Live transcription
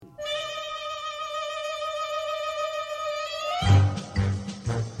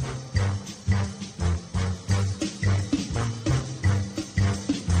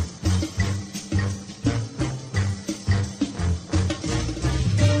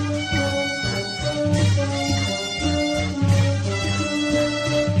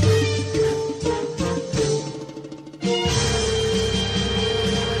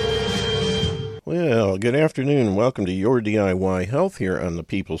Good afternoon and welcome to Your DIY Health here on the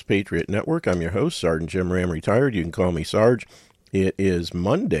People's Patriot Network. I'm your host, Sergeant Jim Ram, retired. You can call me Sarge. It is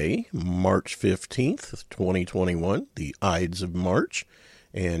Monday, March 15th, 2021, the Ides of March,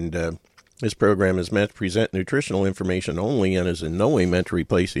 and this program is meant to present nutritional information only and is in no way meant to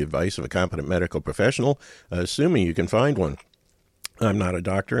replace the advice of a competent medical professional, assuming you can find one. I'm not a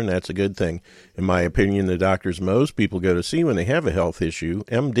doctor, and that's a good thing. In my opinion, the doctors most people go to see when they have a health issue,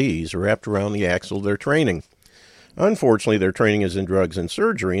 MDs, are wrapped around the axle of their training. Unfortunately, their training is in drugs and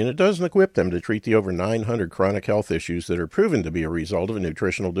surgery, and it doesn't equip them to treat the over 900 chronic health issues that are proven to be a result of a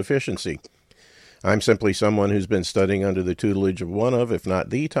nutritional deficiency. I'm simply someone who's been studying under the tutelage of one of, if not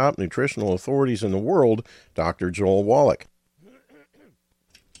the top nutritional authorities in the world, Dr. Joel Wallach.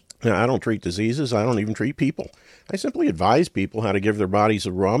 Now, I don't treat diseases. I don't even treat people. I simply advise people how to give their bodies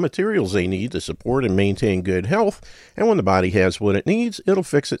the raw materials they need to support and maintain good health, and when the body has what it needs, it'll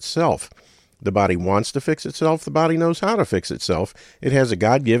fix itself. The body wants to fix itself. The body knows how to fix itself. It has a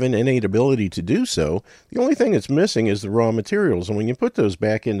God-given innate ability to do so. The only thing it's missing is the raw materials, and when you put those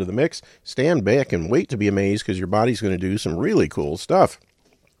back into the mix, stand back and wait to be amazed because your body's going to do some really cool stuff.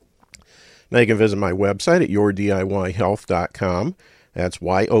 Now you can visit my website at yourdiyhealth.com. That's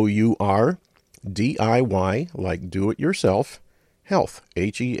YOURDIY, like do-it-yourself, health,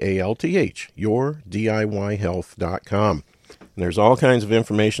 HEALTH, yourdiyhealth.com. And there's all kinds of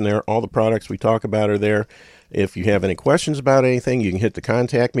information there. All the products we talk about are there. If you have any questions about anything, you can hit the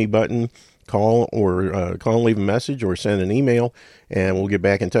contact me button, call and leave a message, or send an email, and we'll get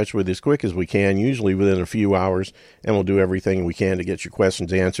back in touch with you as quick as we can, usually within a few hours, and we'll do everything we can to get your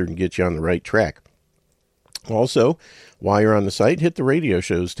questions answered and get you on the right track. Also, while you're on the site, hit the radio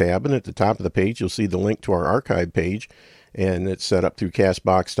shows tab, and at the top of the page, you'll see the link to our archive page, and it's set up through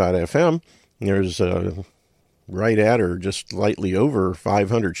castbox.fm. There's right at or just slightly over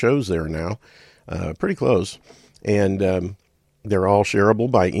 500 shows there now, pretty close, and they're all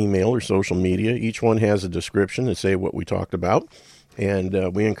shareable by email or social media. Each one has a description to say what we talked about,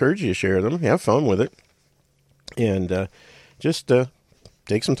 and we encourage you to share them, have fun with it, and just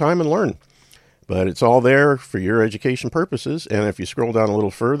take some time and learn. But it's all there for your education purposes, and if you scroll down a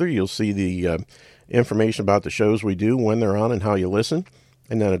little further, you'll see the information about the shows we do, when they're on, and how you listen.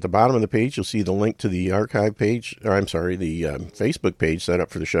 And then at the bottom of the page, you'll see the link to the archive page, the Facebook page set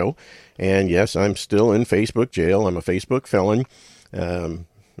up for the show. And yes, I'm still in Facebook jail. I'm a Facebook felon.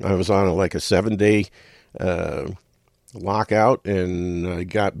 I was on a 7-day lockout, and I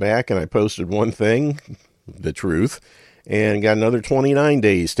got back and I posted one thing, the truth, and got another 29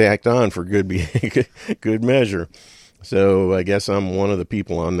 days stacked on for good measure. So I guess I'm one of the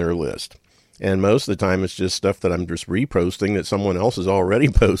people on their list. And most of the time it's just stuff that I'm just reposting that someone else has already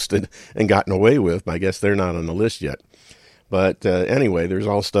posted and gotten away with. I guess they're not on the list yet. But anyway, there's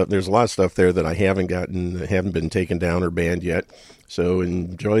a lot of stuff there that I haven't been taken down or banned yet. So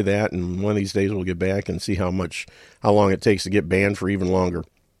enjoy that, and one of these days we'll get back and see how long it takes to get banned for even longer.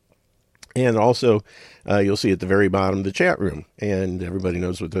 And also, you'll see at the very bottom the chat room, and everybody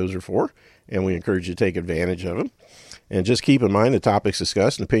knows what those are for, and we encourage you to take advantage of them. And just keep in mind the topics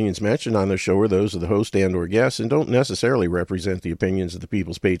discussed and opinions mentioned on the show are those of the host and or guests and don't necessarily represent the opinions of the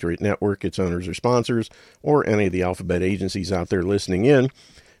People's Patriot Network, its owners or sponsors, or any of the alphabet agencies out there listening in.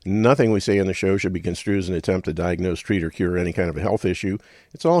 Nothing we say on the show should be construed as an attempt to diagnose, treat, or cure any kind of a health issue.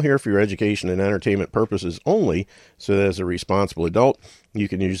 It's all here for your education and entertainment purposes only, so that as a responsible adult, you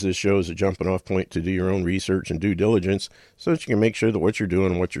can use this show as a jumping off point to do your own research and due diligence so that you can make sure that what you're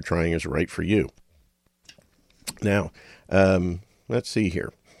doing and what you're trying is right for you. Now, let's see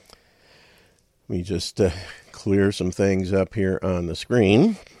here. Let me just clear some things up here on the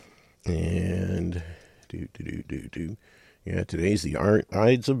screen. And yeah, today's the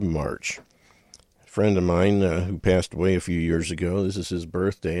Ides of March. A friend of mine who passed away a few years ago, this is his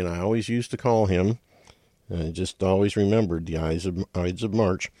birthday, and I always used to call him. I just always remembered the Ides of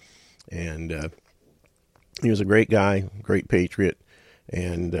March. And he was a great guy, great patriot,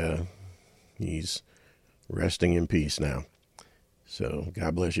 and he's resting in peace now. So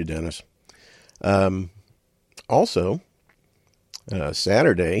God bless you, Dennis. Also,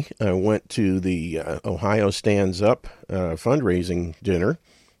 Saturday, I went to the Ohio Stands Up fundraising dinner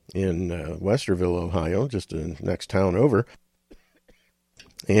in Westerville, Ohio, just the next town over.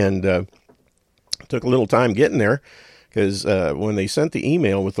 And took a little time getting there because when they sent the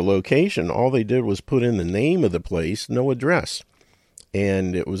email with the location, all they did was put in the name of the place, no address.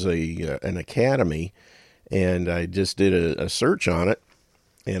 And it was an academy. And I just did a search on it,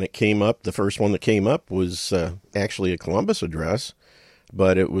 and it came up. The first one that came up was actually a Columbus address,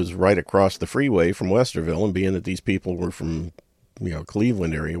 but it was right across the freeway from Westerville. And being that these people were from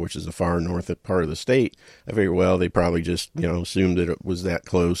Cleveland area, which is the far north part of the state. I figured, well, they probably just, assumed that it was that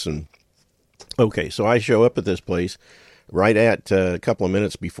close. And okay, so I show up at this place right at a couple of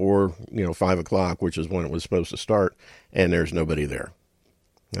minutes before, 5 o'clock, which is when it was supposed to start, and there's nobody there.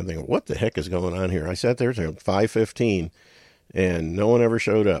 I'm thinking, what the heck is going on here? I sat there until 5:15, and no one ever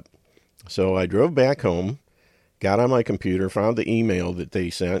showed up. So I drove back home, got on my computer, found the email that they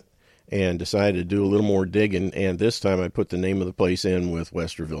sent, and decided to do a little more digging, and this time I put the name of the place in with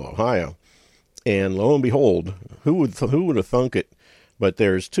Westerville, Ohio. And lo and behold, who would have thunk it? But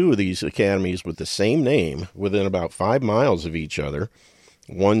there's two of these academies with the same name within about 5 miles of each other.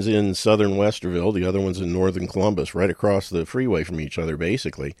 One's in southern Westerville, the other one's in northern Columbus, right across the freeway from each other,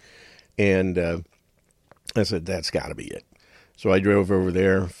 basically. And I said, that's got to be it. So I drove over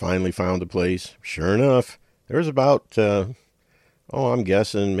there, finally found a place. Sure enough, there was about, I'm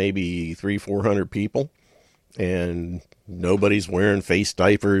guessing maybe 300-400 people. And nobody's wearing face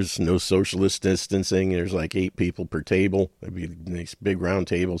diapers, no socialist distancing. There's like 8 people per table. There'd be these big round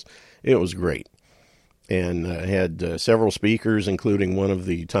tables. It was great. And I had several speakers, including one of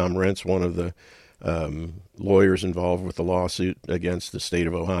Tom Rentz, one of the lawyers involved with the lawsuit against the state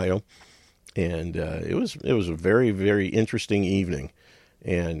of Ohio. And it was a very, very interesting evening.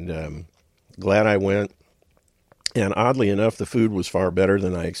 And glad I went. And oddly enough, the food was far better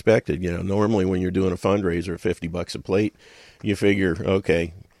than I expected. Normally when you're doing a fundraiser, $50 a plate, you figure,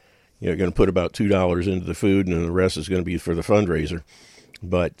 okay, you're going to put about $2 into the food and the rest is going to be for the fundraiser.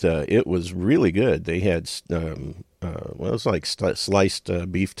 But it was really good. They had, it was like sliced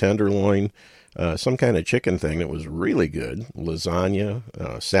beef tenderloin, some kind of chicken thing that was really good,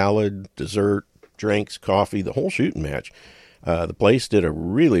 lasagna, salad, dessert, drinks, coffee, the whole shooting match. The place did a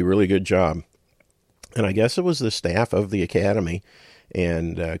really, really good job. And I guess it was the staff of the academy,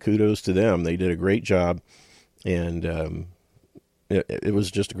 and kudos to them. They did a great job, and it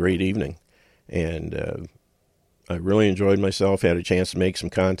was just a great evening. And I really enjoyed myself, had a chance to make some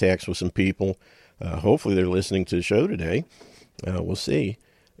contacts with some people. Hopefully they're listening to the show today. We'll see.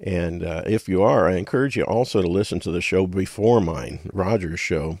 And if you are, I encourage you also to listen to the show before mine, Roger's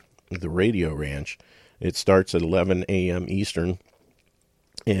show, The Radio Ranch. It starts at 11 a.m. Eastern,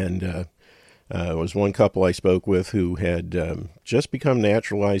 and it was one couple I spoke with who had just become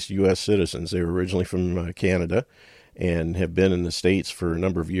naturalized U.S. citizens. They were originally from Canada and have been in the States for a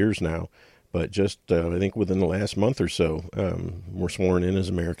number of years now, but just, I think within the last month or so, were sworn in as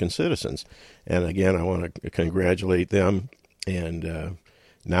American citizens. And again, I want to congratulate them. And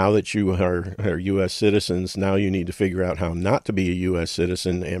now that you are U.S. citizens, now you need to figure out how not to be a U.S.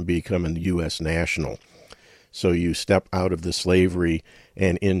 citizen and become a U.S. national. So you step out of the slavery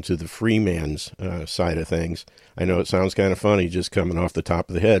and into the free man's side of things. I know it sounds kind of funny just coming off the top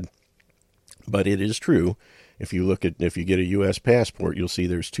of the head, but it is true. If you get a U.S. passport, you'll see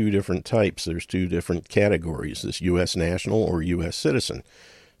there's 2 different types. There's 2 different categories, this U.S. national or U.S. citizen.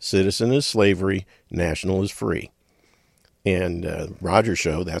 Citizen is slavery, national is free. And Roger's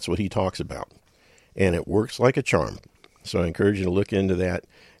show, that's what he talks about. And it works like a charm. So I encourage you to look into that.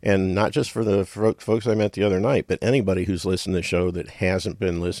 And not just for the folks I met the other night, but anybody who's listened to the show that hasn't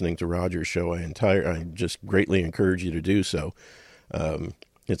been listening to Roger's show, I just greatly encourage you to do so.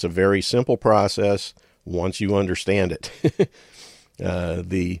 It's a very simple process once you understand it. As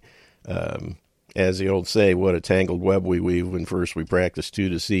the old say, what a tangled web we weave when first we practice to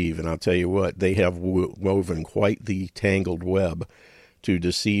deceive. And I'll tell you what, they have woven quite the tangled web to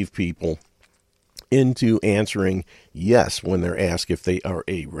deceive people into answering yes when they're asked if they are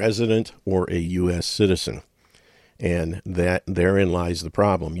a resident or a U.S. citizen. And that therein lies the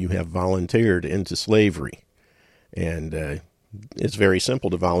problem. You have volunteered into slavery. And it's very simple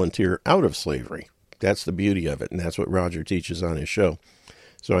to volunteer out of slavery. That's the beauty of it, and that's what Roger teaches on his show.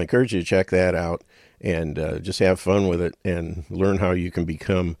 So I encourage you to check that out and just have fun with it and learn how you can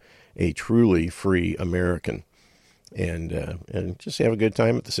become a truly free American. And just have a good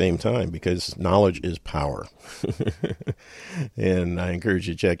time at the same time, because knowledge is power. And I encourage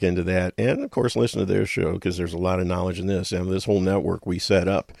you to check into that. And, of course, listen to their show, because there's a lot of knowledge in this. And this whole network we set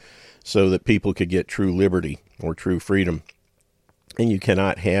up so that people could get true liberty or true freedom. And you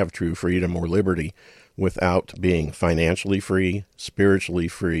cannot have true freedom or liberty without being financially free, spiritually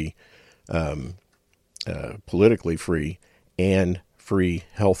free, politically free, and free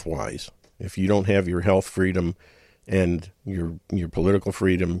health-wise. If you don't have your health freedom and your political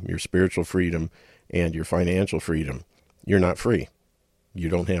freedom, your spiritual freedom, and your financial freedom, you're not free. You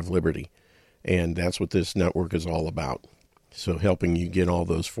don't have liberty. And that's what this network is all about. So helping you get all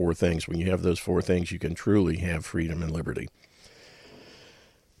those 4 things. When you have those 4 things, you can truly have freedom and liberty.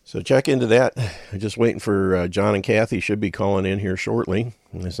 So check into that. I'm just waiting for John and Cathie should be calling in here shortly.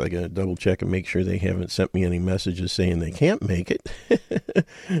 Unless I got to double check and make sure they haven't sent me any messages saying they can't make it.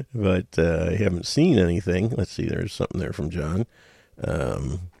 But I haven't seen anything. Let's see, there's something there from John.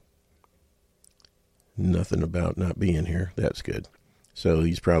 Nothing about not being here. That's good. So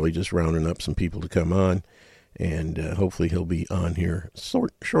he's probably just rounding up some people to come on. And hopefully he'll be on here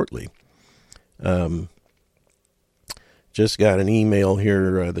shortly. Just got an email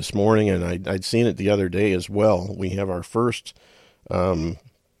here this morning, and I'd seen it the other day as well. We have our first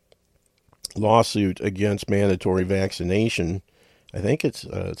lawsuit against mandatory vaccination. I think it's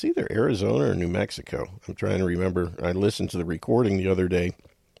either Arizona or New Mexico. I'm trying to remember. I listened to the recording the other day,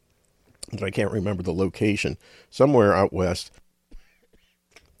 but I can't remember the location. Somewhere out west.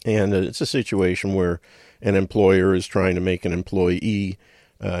 And it's a situation where an employer is trying to make an employee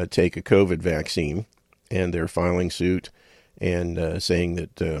take a COVID vaccine, and they're filing suit and saying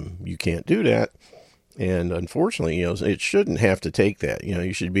that you can't do that. And unfortunately, it shouldn't have to take that.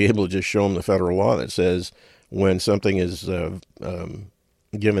 You should be able to just show them the federal law that says when something is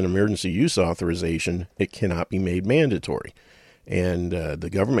given emergency use authorization, it cannot be made mandatory. And the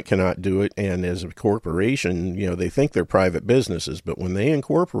government cannot do it. And as a corporation, they think they're private businesses, but when they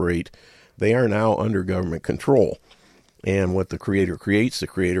incorporate, they are now under government control. And what the creator creates, the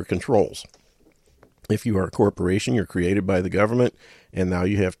creator controls. If you are a corporation, you're created by the government, and now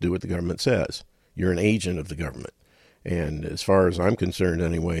you have to do what the government says. You're an agent of the government. And as far as I'm concerned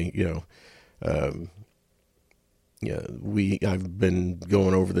anyway, I've been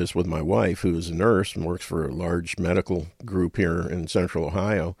going over this with my wife, who is a nurse and works for a large medical group here in Central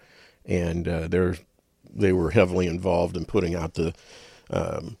Ohio, and they were heavily involved in putting out the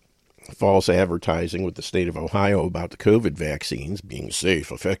false advertising with the state of Ohio about the COVID vaccines being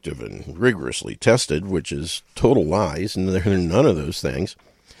safe, effective, and rigorously tested, which is total lies, and they're none of those things.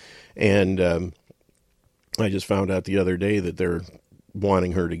 And I just found out the other day that they're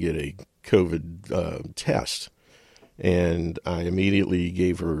wanting her to get a COVID test. And I immediately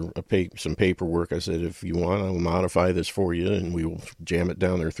gave her some paperwork. I said, if you want, I'll modify this for you, and we will jam it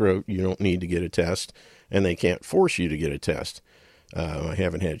down their throat. You don't need to get a test, and they can't force you to get a test. I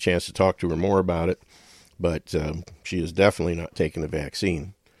haven't had a chance to talk to her more about it, but she is definitely not taking the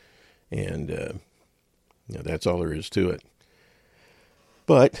vaccine. And that's all there is to it.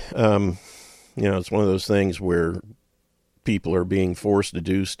 But, it's one of those things where people are being forced to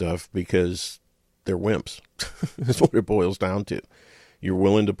do stuff because they're wimps. That's what it boils down to. You're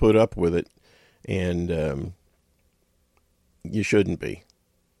willing to put up with it, and you shouldn't be.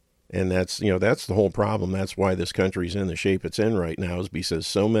 And that's the whole problem. That's why this country's in the shape it's in right now, is because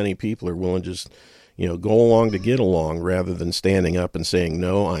so many people are willing to just, go along to get along rather than standing up and saying,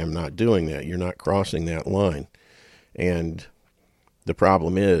 no, I am not doing that. You're not crossing that line. And the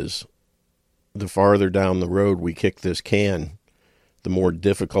problem is, the farther down the road we kick this can, the more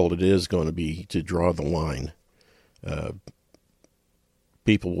difficult it is going to be to draw the line.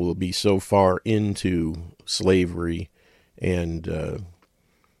 People will be so far into slavery and,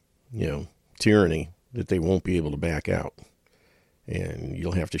 tyranny that they won't be able to back out. And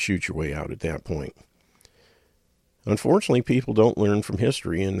you'll have to shoot your way out at that point. Unfortunately, people don't learn from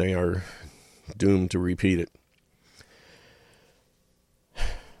history, and they are doomed to repeat it.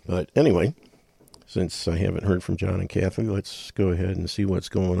 But anyway, since I haven't heard from John and Cathie, let's go ahead and see what's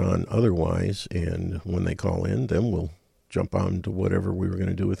going on otherwise. And when they call in, then we'll jump on to whatever we were going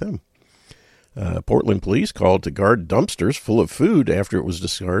to do with them. Portland police called to guard dumpsters full of food after it was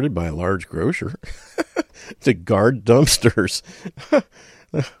discarded by a large grocer. To guard dumpsters.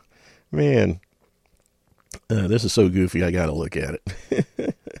 Man, this is so goofy, I got to look at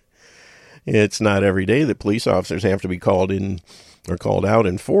it. It's not every day that police officers have to be called in or called out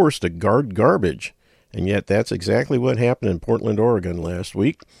and forced to guard garbage. And yet that's exactly what happened in Portland, Oregon last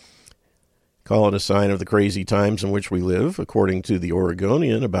week. Call it a sign of the crazy times in which we live. According to the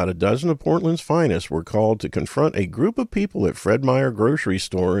Oregonian, about a dozen of Portland's finest were called to confront a group of people at Fred Meyer grocery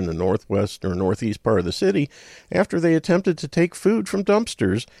store in the northwest or northeast part of the city after they attempted to take food from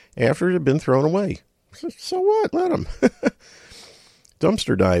dumpsters after it had been thrown away. So what? Let them.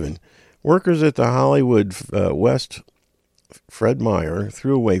 Dumpster diving. Workers at the Hollywood West Fred Meyer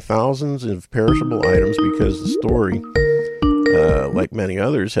threw away thousands of perishable items because the store, like many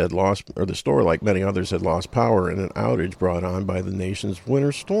others, had lost power in an outage brought on by the nation's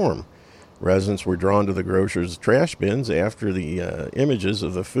winter storm. Residents were drawn to the grocer's trash bins after the images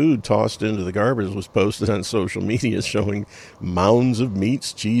of the food tossed into the garbage was posted on social media, showing mounds of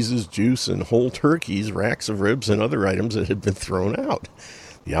meats, cheeses, juice, and whole turkeys, racks of ribs, and other items that had been thrown out.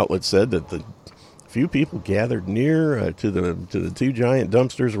 The outlet said that the Few people gathered near to the two giant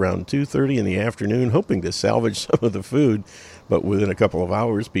dumpsters around 2:30 in the afternoon, hoping to salvage some of the food. But within a couple of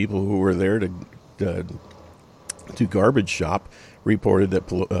hours, people who were there to garbage shop reported that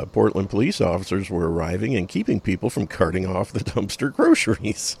Portland police officers were arriving and keeping people from carting off the dumpster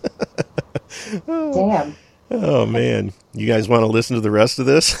groceries. Damn. Oh, man. You guys want to listen to the rest of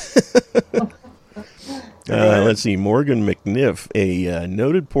this? Let's see. Morgan McNiff, a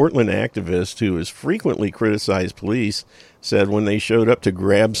noted Portland activist who has frequently criticized police, said when they showed up to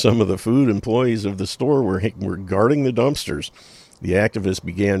grab some of the food, employees of the store were guarding the dumpsters. The activist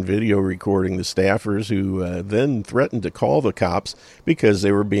began video recording the staffers, who then threatened to call the cops because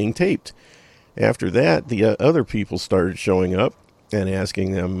they were being taped. After that, the other people started showing up and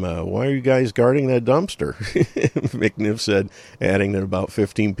asking them, why are you guys guarding that dumpster? McNiff said, adding that about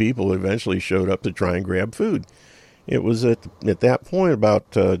 15 people eventually showed up to try and grab food. It was at that point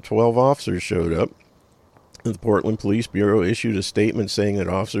about 12 officers showed up. The Portland Police Bureau issued a statement saying that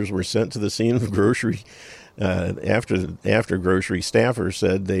officers were sent to the scene of grocery after grocery staffers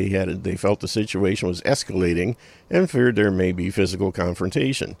said they felt the situation was escalating and feared there may be physical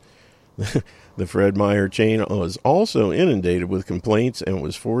confrontation. The Fred Meyer chain was also inundated with complaints and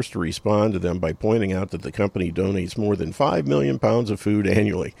was forced to respond to them by pointing out that the company donates more than 5 million pounds of food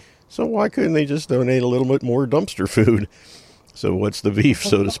annually. So why couldn't they just donate a little bit more dumpster food? So what's the beef,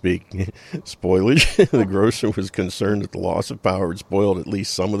 so to speak? Spoilage? The grocer was concerned that the loss of power had spoiled at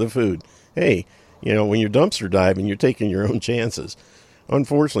least some of the food. Hey, when you're dumpster diving, you're taking your own chances.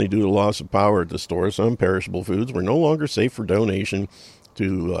 Unfortunately, due to loss of power at the store, some perishable foods were no longer safe for donation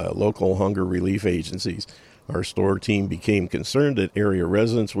to local hunger relief agencies. Our store team became concerned that area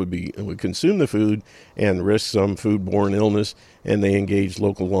residents would consume the food and risk some foodborne illness, and they engaged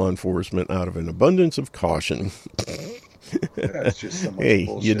local law enforcement out of an abundance of caution. That's just so much hey,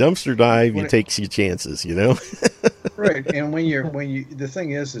 bullshit. You dumpster dive, you take your chances, Right, and when you the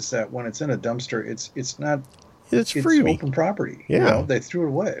thing is that when it's in a dumpster, it's not it's freebie. Open property. Yeah, they threw it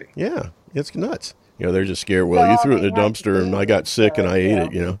away. Yeah, it's nuts. They're just scared. Well, you threw it in the dumpster, and I got sick, and I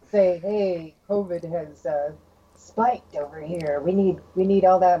ate it. Say, hey, COVID has spiked over here. We need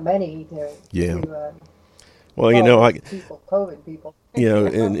all that money to. Yeah. Well, COVID people.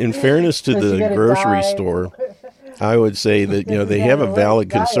 In fairness to the grocery store, I would say that they have a valid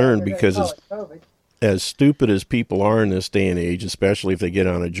concern because as stupid as people are in this day and age, especially if they get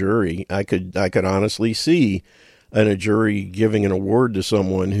on a jury, I could honestly see a jury giving an award to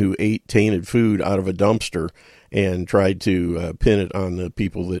someone who ate tainted food out of a dumpster and tried to pin it on the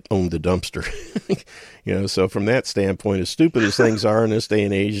people that owned the dumpster. So from that standpoint, as stupid as things are in this day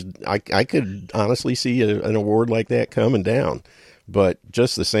and age, I could honestly see an award like that coming down. But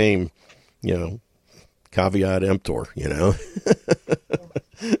just the same, caveat emptor,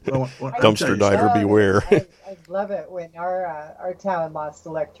 dumpster diver beware. I love it when our town lost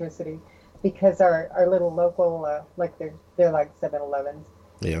electricity because our little local, they're like 7-Elevens.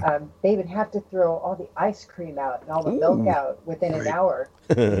 Yeah. They would have to throw all the ice cream out and all the milk out within an hour.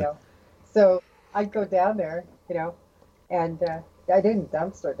 So I'd go down there, and I didn't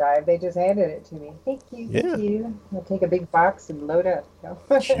dumpster dive. They just handed it to me. Thank you. Thank you. I'll take a big box and load up.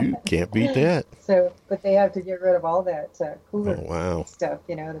 Shoot, can't beat that. So, but they have to get rid of all that cooler stuff,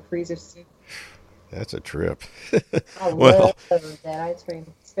 the freezer stuff. That's a trip. I love that ice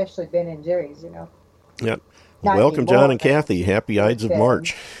cream, especially Ben and Jerry's, Yep. Not Welcome, anymore, John and Cathie. Happy Ides of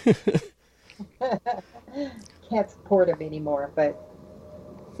March. Can't support them anymore, but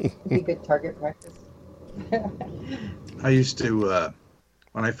it'd be good target practice. I used to,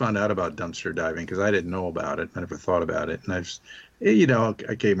 when I found out about dumpster diving, because I didn't know about it, I never thought about it, and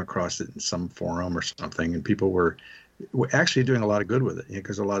I came across it in some forum or something, and people were actually doing a lot of good with it,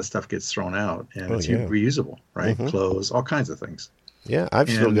 because a lot of stuff gets thrown out, and it's reusable, right? Mm-hmm. Clothes, all kinds of things. Yeah, I've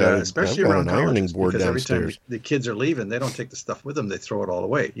still got especially I've got around an ironing board because downstairs. every time the kids are leaving, they don't take the stuff with them; they throw it all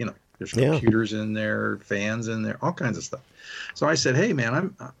away. There's computers in there, fans in there, all kinds of stuff. So I said, "Hey,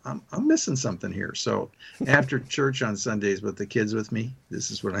 man, I'm missing something here." So after church on Sundays with the kids with me,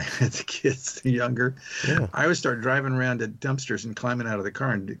 this is when I had the kids younger. Yeah. I would start driving around to dumpsters and climbing out of the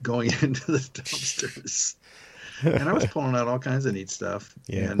car and going into the dumpsters, and I was pulling out all kinds of neat stuff.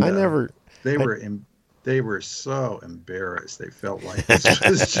 Yeah, and They were so embarrassed. They felt like this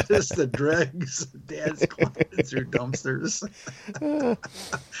was just the dregs. Dad's climbing through dumpsters.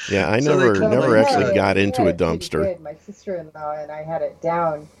 Yeah, I never actually got into a dumpster. My sister-in-law and I had it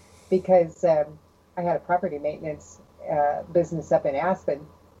down because I had a property maintenance business up in Aspen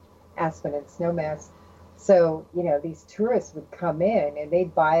and Snowmass. So, these tourists would come in and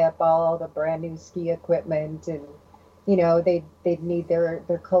they'd buy up all the brand new ski equipment and they'd need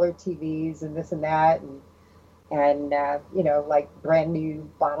their color TVs and this and that, and like brand new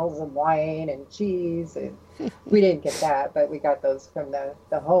bottles of wine and cheese. And we didn't get that, but we got those from the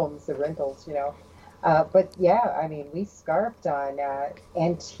homes, the rentals. But yeah, I mean, we scarfed on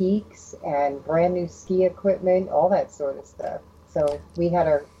antiques and brand new ski equipment, all that sort of stuff. So we had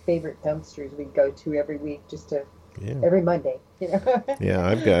our favorite dumpsters we'd go to every week, every Monday. Yeah,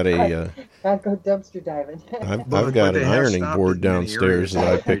 I've got I'd go dumpster diving. I've got an ironing board downstairs that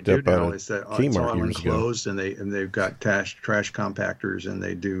I picked up out of Kmart it's all years ago. enclosed, and they've got trash compactors, and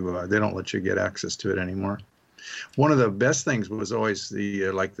they don't let you get access to it anymore. One of the best things was always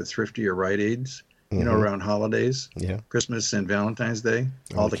the like the Thrifty or Rite Aids, around holidays, Christmas and Valentine's Day.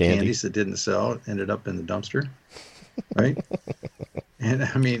 All the candies that didn't sell ended up in the dumpster, right? And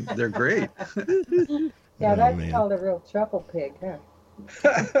I mean, they're great. Yeah, that's called a real truffle pig, huh?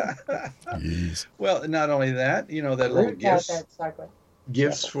 Jeez. Well, not only that, that little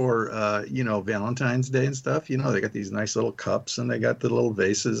gifts for Valentine's Day and stuff. They got these nice little cups, and they got the little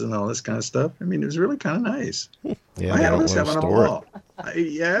vases and all this kind of stuff. I mean, it was really kind of nice. Yeah, I always have on a wall.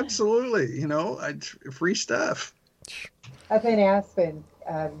 Yeah, absolutely. Free stuff. Up in Aspen,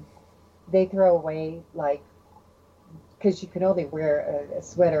 they throw away because you can only wear a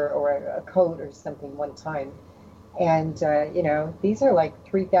sweater or a coat or something one time. And, these are like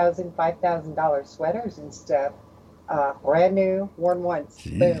 $3,000, $5,000 sweaters and stuff. Brand new, worn once,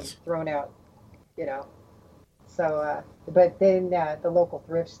 Jeez. Boom, thrown out, So, but then the local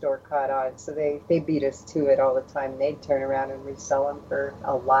thrift store caught on, so they beat us to it all the time. They'd turn around and resell them for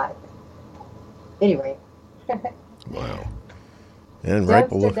a lot. Anyway. Wow. And right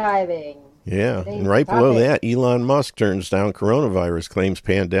below diving. Yeah, and right below that, Elon Musk turns down coronavirus, claims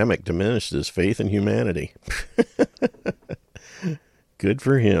pandemic diminished his faith in humanity. Good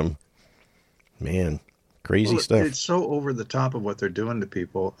for him. Man, crazy stuff. It's so over the top of what they're doing to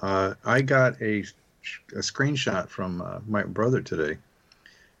people. I got a screenshot from my brother today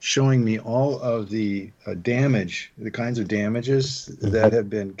showing me all of the damage, the kinds of damages that have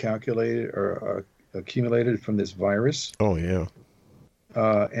been calculated or accumulated from this virus. Oh, yeah.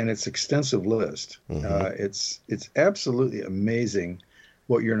 And its extensive list. It's absolutely amazing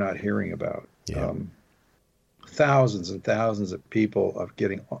what you're not hearing about. Yeah. Thousands and thousands of people of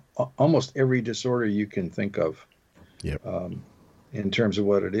getting almost every disorder you can think of. Yep. In terms of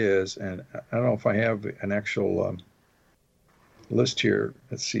what it is. And I don't know if I have an actual list here.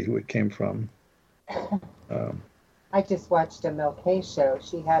 Let's see who it came from. I just watched a Milk show.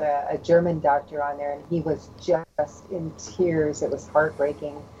 She had a German doctor on there, and he was just in tears. It was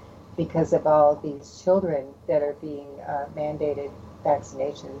heartbreaking because of all these children that are being mandated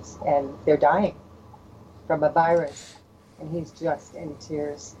vaccinations, and they're dying from a virus, and he's just in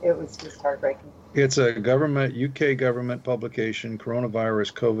tears. It was just heartbreaking. It's a UK government publication,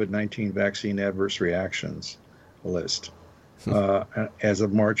 Coronavirus COVID-19 Vaccine Adverse Reactions list, as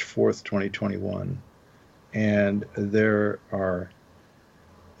of March 4th, 2021. And there are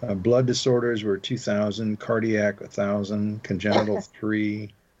blood disorders were 2,000, cardiac 1,000, congenital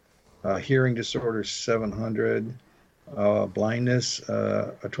 3, hearing disorders 700, blindness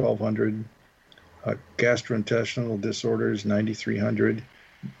 1,200, gastrointestinal disorders 9,300,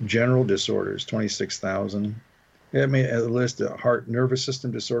 general disorders 26,000. I mean, a list of heart nervous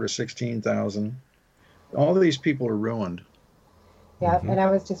system disorder 16,000. All of these people are ruined. Yeah, and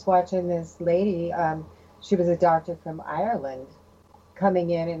I was just watching this lady. She was a doctor from Ireland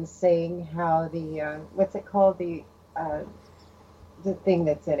coming in and saying how the, what's it called? The thing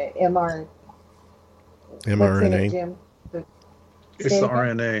that's in it, mRNA. mRNA. In it, Jim? It's the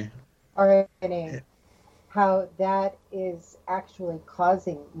RNA. RNA. How that is actually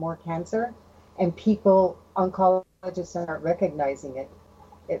causing more cancer, and oncologists aren't recognizing it.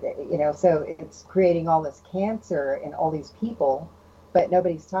 So it's creating all this cancer in all these people, but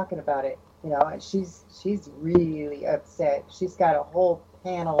nobody's talking about it. And she's really upset. She's got a whole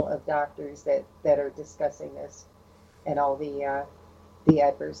panel of doctors that are discussing this and all the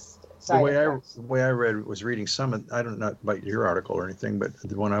adverse side effects. The way I was reading I don't know about your article or anything, but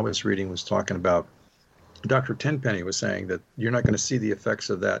the one I was reading was talking about Dr. Tenpenny was saying that you're not going to see the effects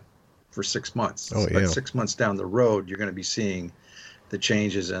of that for 6 months. Oh, yeah. But 6 months down the road, you're going to be seeing the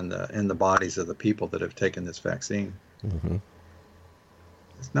changes in the bodies of the people that have taken this vaccine.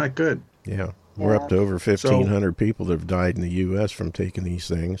 It's not good. Yeah, we're up to over 1,500 people that have died in the U.S. from taking these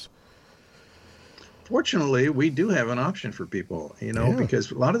things. Fortunately, we do have an option for people,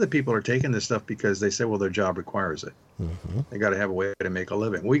 because a lot of the people are taking this stuff because they say, well, their job requires it. They got to have a way to make a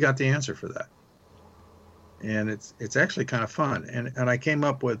living. We got the answer for that. And it's actually kind of fun. And I came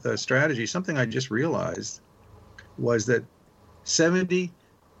up with a strategy, something I just realized. was that 70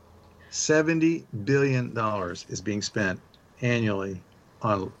 billion dollars is being spent annually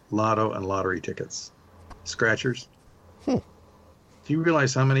on lotto and lottery tickets, scratchers. Do you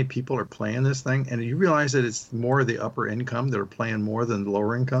realize how many people are playing this thing? And do you realize that it's more of the upper income that are playing more than the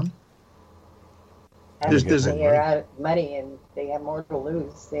lower income? They're out of money and they have more to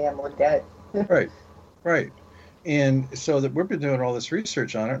lose. They have more debt. Right. And so that we've been doing all this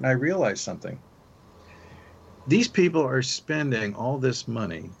research on it, and I realized something. These people are spending all this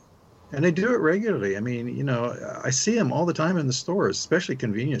money, and they do it regularly. I mean, you know, I see them all the time in the stores, especially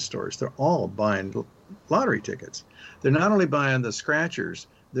convenience stores. They're all buying lottery tickets. They're not only buying the scratchers,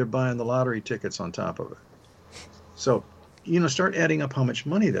 they're buying the lottery tickets on top of it. So, you know, start adding up how much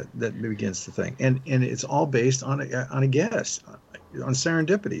money that begins to think. And it's all based on a guess, on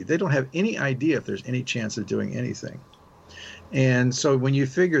serendipity. They don't have any idea if there's any chance of doing anything. And so when you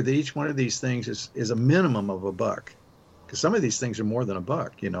figure that each one of these things is a minimum of $1, because some of these things are more than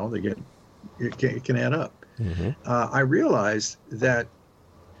 $1, you know, it can add up. Mm-hmm. I realized that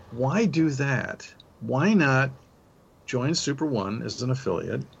why do that? Why not join SuperOne as an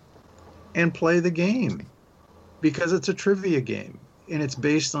affiliate and play the game? Because it's a trivia game and it's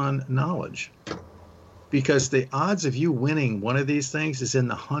based on knowledge. Because the odds of you winning one of these things is in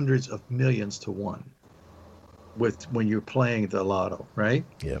the hundreds of millions to one when you're playing the lotto, right?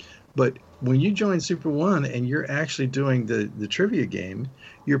 Yeah. But when you join SuperOne and you're actually doing the trivia game,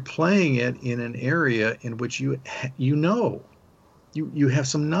 you're playing it in an area in which you have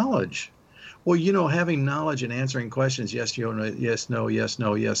some knowledge. Well, you know, having knowledge and answering questions, yes, no, yes, no, yes,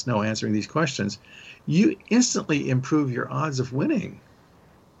 no, yes, no, answering these questions, you instantly improve your odds of winning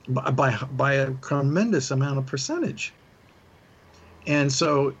by a tremendous amount of percentage. And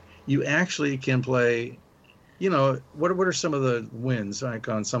so you actually can play, you know, what are some of the wins like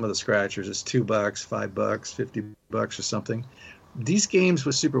on some of the scratchers? It's $2, $5, $50 or something. These games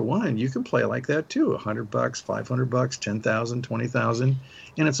with SuperOne, you can play like that too. $100, $500, $10,000, $20,000,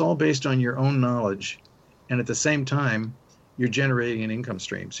 and it's all based on your own knowledge. And at the same time, you're generating an income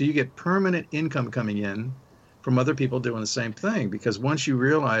stream. So you get permanent income coming in from other people doing the same thing. Because once you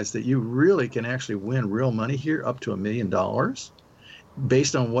realize that you really can actually win real money here, up to $1 million,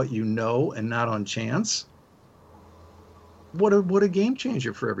 based on what you know and not on chance, what a game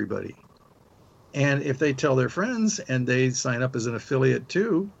changer for everybody. And if they tell their friends and they sign up as an affiliate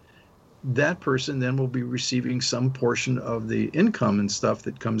too, that person then will be receiving some portion of the income and stuff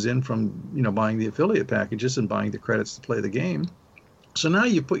that comes in from, you know, buying the affiliate packages and buying the credits to play the game. So now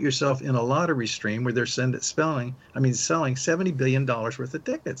you put yourself in a lottery stream where they're selling $70 billion worth of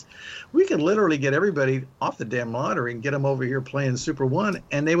tickets. We could literally get everybody off the damn lottery and get them over here playing SuperOne,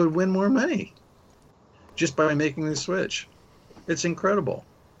 and they would win more money just by making the switch. It's incredible.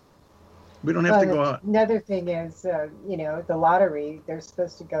 We don't have to go out. Another thing is, you know, the lottery, they're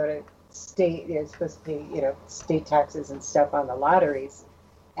supposed to go to state, they're supposed to pay, you know, state taxes and stuff on the lotteries.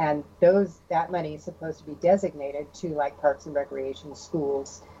 And that money is supposed to be designated to like parks and recreation,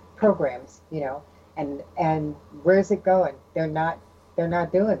 schools, programs, you know, and where's it going? They're not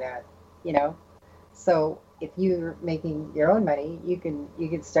doing that, you know. So if you're making your own money, you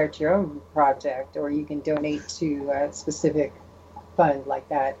can start your own project, or you can donate to a specific fund like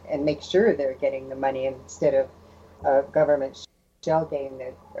that and make sure they're getting the money instead of a government shell game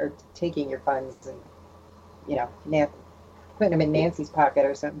that are taking your funds and, you know, putting them in Nancy's pocket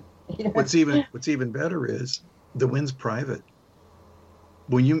or something. You know? What's even better is the win's private.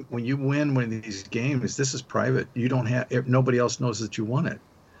 When you win one of these games, this is private. You don't have, nobody else knows that you won it.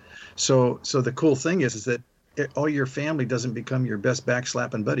 So the cool thing is that all your family doesn't become your best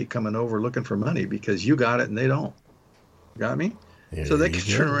backslapping buddy coming over looking for money because you got it and they don't. Got me? There so they can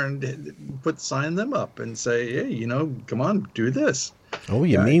turn around and sign them up and say, hey, you know, come on, do this. Oh,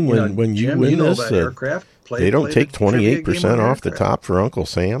 you mean when you win this, they don't take 28% off the top for Uncle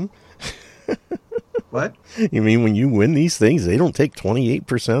Sam? What? You mean when you win these things, they don't take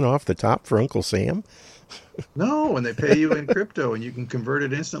 28% off the top for Uncle Sam? No, and they pay you in crypto, and you can convert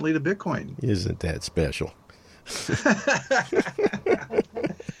it instantly to Bitcoin. Isn't that special?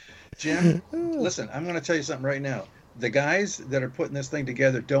 Jim, listen, I'm going to tell you something right now. The guys that are putting this thing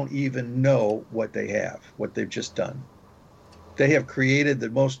together don't even know what they've just done. They have created the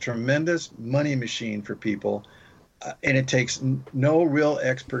most tremendous money machine for people, and it takes no real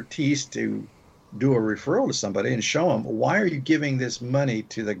expertise to do a referral to somebody and show them, why are you giving this money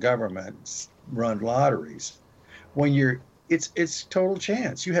to the government-run lotteries when it's total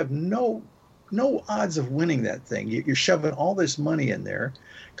chance. You have no odds of winning that thing. You're shoving all this money in there.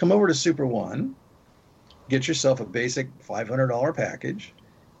 Come over to SuperOne, get yourself a basic $500 package,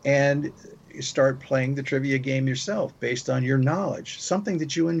 and start playing the trivia game yourself based on your knowledge, something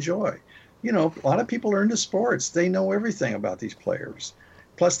that you enjoy. You know, a lot of people are into sports. They know everything about these players.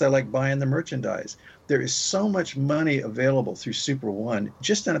 Plus, they like buying the merchandise. There is so much money available through SuperOne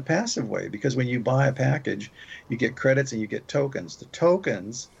just in a passive way, because when you buy a package, you get credits and you get tokens. The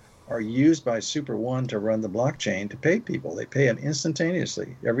tokens are used by SuperOne to run the blockchain to pay people. They pay it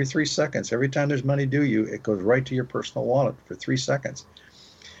instantaneously every 3 seconds. Every time there's money due you, it goes right to your personal wallet for 3 seconds.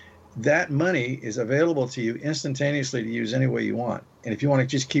 That money is available to you instantaneously to use any way you want. And if you want to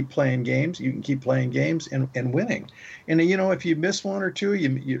just keep playing games, you can keep playing games and winning. And you know, if you miss one or two,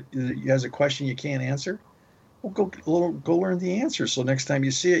 you has a question you can't answer, well, go learn the answer. So next time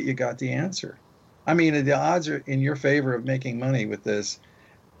you see it, you got the answer. I mean, the odds are in your favor of making money with this.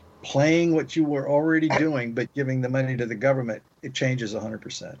 Playing what you were already doing, but giving the money to the government, it changes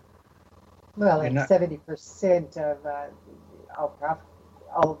 100%. Well, and 70% of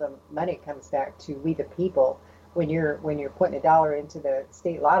all the money comes back to we the people. When you're putting $1 into the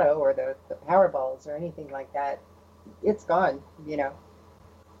state lotto or the Powerballs or anything like that, it's gone. You know.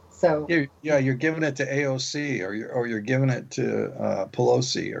 So you're giving it to AOC or you're giving it to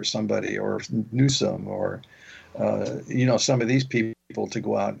Pelosi or somebody or Newsom or you know, some of these people to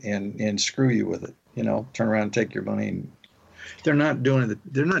go out and screw you with it. You know, turn around and take your money. And they're not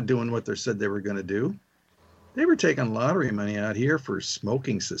doing what they said they were going to do. They were taking lottery money out here for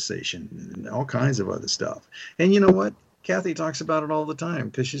smoking cessation and all kinds of other stuff. And you know what? Cathie talks about it all the time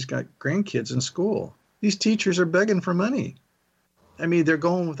because she's got grandkids in school. These teachers are begging for money. I mean, they're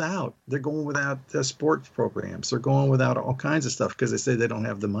going without. They're going without sports programs. They're going without all kinds of stuff because they say they don't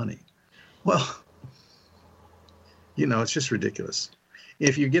have the money. Well, you know, it's just ridiculous.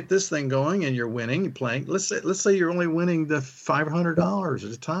 If you get this thing going and you're winning, you're playing, let's say you're only winning the $500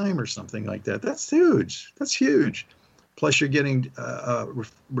 at a time or something like that. That's huge. That's huge. Plus you're getting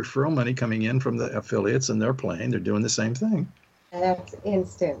referral money coming in from the affiliates and they're playing. They're doing the same thing. And that's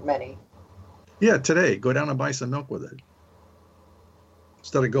instant money. Yeah, today, go down and buy some milk with it.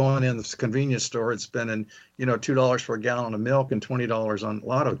 Instead of going in the convenience store and spending, you know, $2 for a gallon of milk and $20 on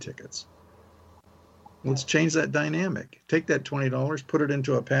lotto tickets. Let's change that dynamic. Take that $20, put it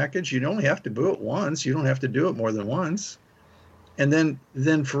into a package. You only have to do it once. You don't have to do it more than once. And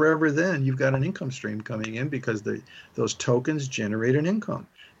then forever then you've got an income stream coming in because those tokens generate an income.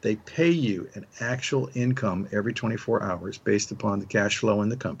 They pay you an actual income every 24 hours based upon the cash flow in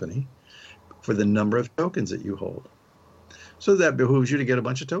the company for the number of tokens that you hold. So that behooves you to get a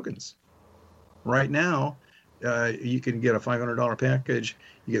bunch of tokens. Right now, you can get a $500 package.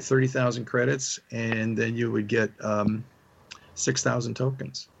 You get 30,000 credits, and then you would get 6,000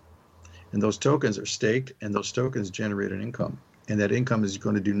 tokens. And those tokens are staked, and those tokens generate an income. And that income is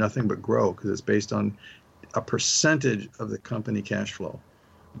going to do nothing but grow because it's based on a percentage of the company cash flow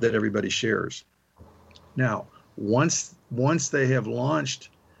that everybody shares. Now, once they have launched,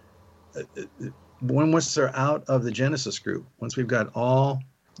 once they're out of the Genesis group, once we've got all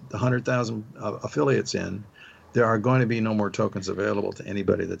the 100,000 affiliates in, there are going to be no more tokens available to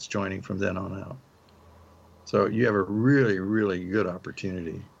anybody that's joining from then on out. So you have a really, really good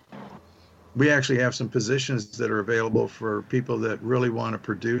opportunity. We actually have some positions that are available for people that really want to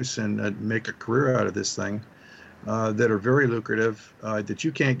produce and make a career out of this thing that are very lucrative that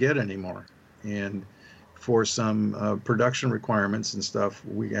you can't get anymore. And for some production requirements and stuff,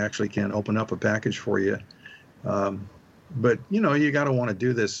 we actually can open up a package for you. But, you know, you got to want to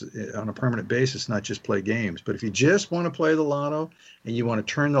do this on a permanent basis, not just play games. But if you just want to play the lotto and you want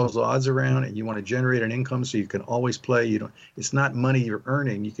to turn those odds around and you want to generate an income so you can always play, it's not money you're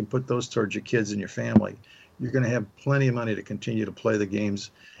earning. You can put those towards your kids and your family. You're going to have plenty of money to continue to play the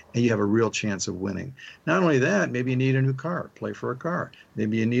games, and you have a real chance of winning. Not only that, maybe you need a new car, play for a car.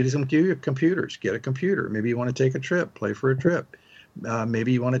 Maybe you need some computers, get a computer. Maybe you want to take a trip, play for a trip.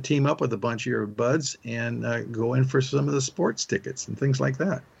 Maybe you want to team up with a bunch of your buds and go in for some of the sports tickets and things like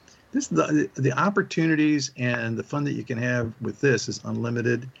that. The opportunities and the fun that you can have with this is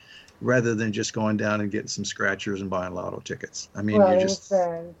unlimited, rather than just going down and getting some scratchers and buying lotto tickets. I mean,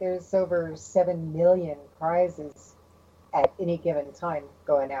 there's over 7 million prizes at any given time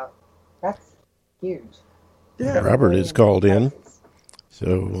going out. That's huge. Yeah, Robert is called in.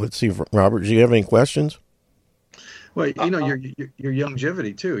 So let's see, Robert, do you have any questions? Well, you know, your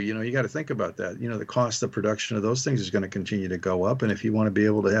longevity too, you know, you got to think about that. You know, the cost of production of those things is going to continue to go up. And if you want to be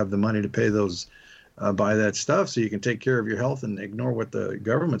able to have the money to pay those, buy that stuff so you can take care of your health and ignore what the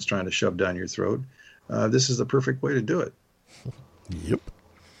government's trying to shove down your throat, this is the perfect way to do it. Yep.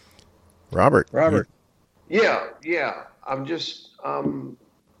 Robert. Yeah. I'm just, I'm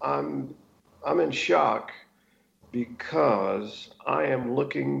in shock because I am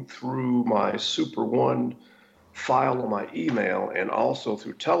looking through my SuperOne file on my email and also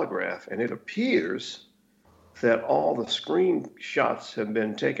through Telegraph, and it appears that all the screenshots have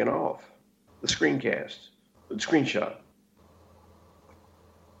been taken off. The screenshot.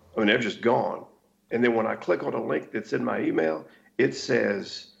 I mean, they're just gone. And then when I click on a link that's in my email, it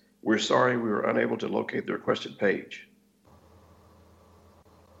says, "We're sorry, we were unable to locate the requested page."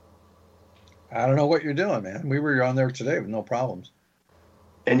 I don't know what you're doing, man. We were on there today with no problems.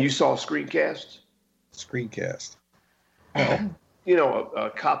 And you saw screencast? Screencast. You know, a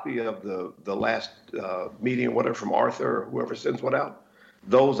copy of the last meeting or whatever from Arthur or whoever sends one out.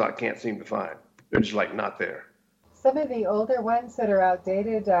 Those I can't seem to find. They're just like not there. Some of the older ones that are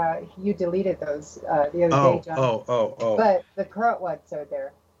outdated, you deleted those the other day, John. Oh. But the current ones are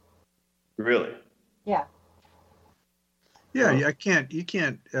there. Really? Yeah. Yeah, you can't.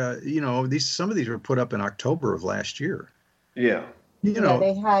 You know, some of these were put up in October of last year. Yeah. You know,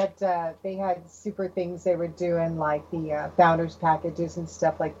 they had super things they were doing, like the founders packages and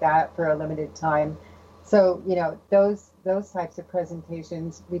stuff like that for a limited time. So, you know, those types of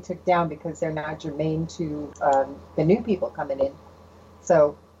presentations we took down because they're not germane to the new people coming in.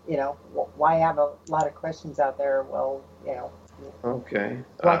 So, you know, why have a lot of questions out there? Well, you know. Okay.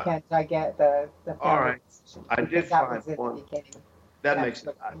 Why can't I get the all right. I did find one. That yeah, makes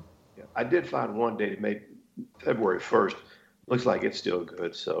sense. I did find one date made February 1st. Looks like it's still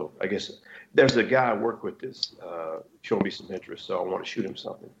good. So I guess there's a guy I work with that's showing me some interest. So I want to shoot him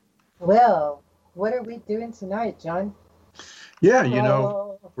something. Well, what are we doing tonight, John? Yeah, you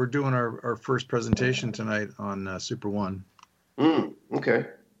know, we're doing our first presentation tonight on SuperOne. Okay.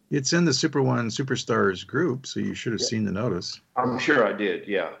 It's in the SuperOne Superstars group, so you should have seen the notice. I'm sure I did,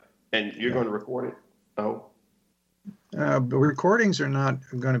 yeah. And you're going to record it? Oh. But recordings are not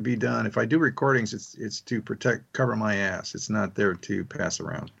going to be done. If I do recordings, it's to cover my ass. It's not there to pass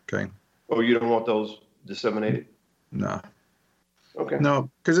around, okay? Oh, you don't want those disseminated? No. Okay.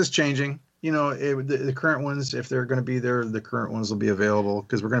 No, because it's changing. You know, the current ones, if they're going to be there, the current ones will be available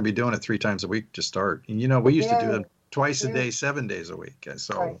because we're going to be doing it 3 times a week to start. And, you know, we used to do them twice a day, 7 days a week.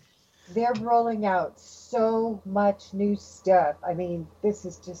 So right. They're rolling out so much new stuff. I mean, this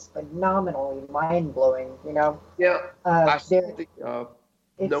is just phenomenally mind-blowing, you know? Yeah. I saw the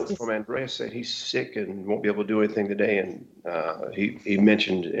note just, from Andreas saying he's sick and won't be able to do anything today. And he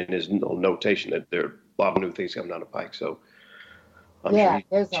mentioned in his little notation that there are a lot of new things coming down the pike. So I'm sure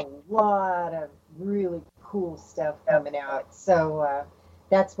there's a lot of really cool stuff coming out. So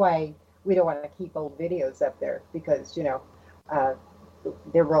that's why we don't want to keep old videos up there because, you know,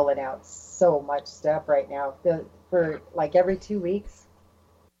 they're rolling out so much stuff right now. For like every 2 weeks,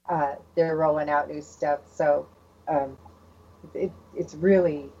 they're rolling out new stuff. So it's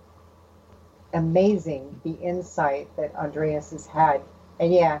really amazing the insight that Andreas has had.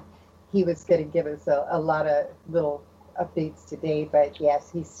 And yeah, he was going to give us a lot of little updates today, but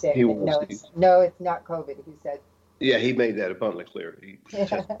yes, he's sick. No, it's not COVID, he said. Yeah, he made that abundantly clear.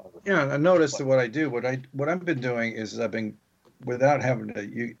 Yeah, I noticed that what I've been doing is I've been, without having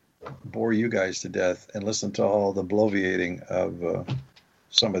to bore you guys to death and listen to all the bloviating of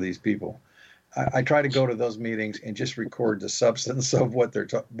some of these people, I try to go to those meetings and just record the substance of what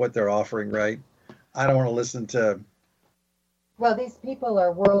they're offering. Right? I don't want to listen to. Well, these people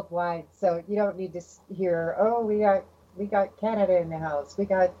are worldwide, so you don't need to hear. Oh, we got Canada in the house. We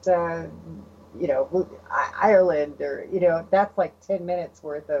got you know, Ireland, or you know, that's like 10 minutes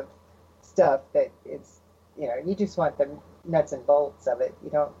worth of stuff that it's, you know, you just want the nuts and bolts of it. You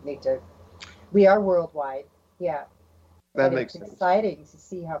don't need to. We are worldwide, yeah. That makes sense. It's exciting to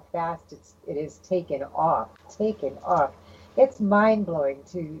see how fast it is taken off. It's mind blowing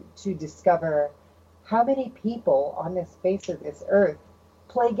to discover how many people on this face of this earth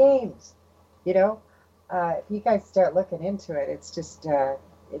play games. You know, if you guys start looking into it, it's just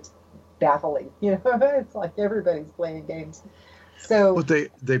it's baffling. You know, it's like everybody's playing games. So well,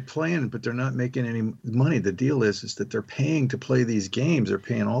 they playing, but they're not making any money. The deal is that they're paying to play these games. They're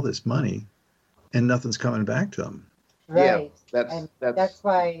paying all this money, and nothing's coming back to them. Right. Yeah, that's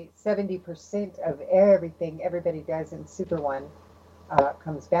why 70% of everything everybody does in SuperOne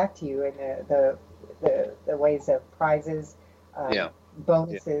comes back to you in the ways of prizes,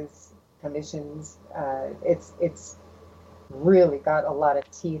 bonuses, commissions. It's really got a lot of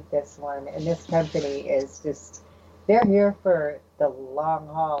teeth, this one, and this company is just, they're here for the long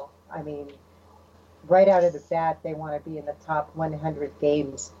haul. I mean, right out of the bat, they want to be in the top 100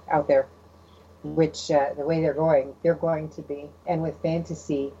 games out there, which the way they're going to be. And with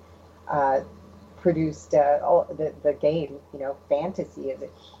Fantasy produced the game, you know, Fantasy is a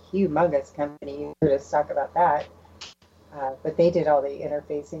humongous company. You heard us talk about that. But they did all the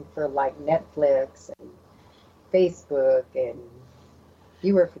interfacing for like Netflix and Facebook, and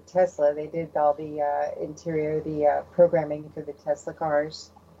you work for Tesla. They did all the interior, the programming for the Tesla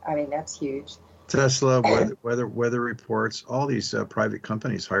cars. I mean, that's huge. Tesla, weather reports, all these private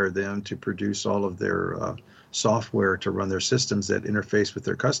companies hire them to produce all of their software to run their systems that interface with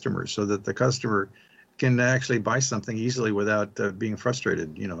their customers, so that the customer can actually buy something easily without being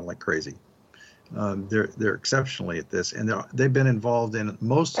frustrated, like crazy. They're exceptionally at this, and they've been involved in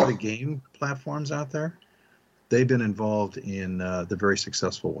most of the game platforms out there. They've been involved in the very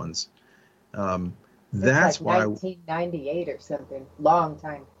successful ones. That's It's like why 1998 or something. Long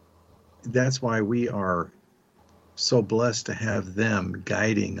time. That's why we are so blessed to have them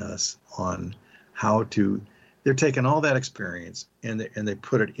guiding us on how to. They're taking all that experience and they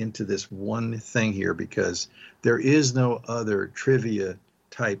put it into this one thing here, because there is no other trivia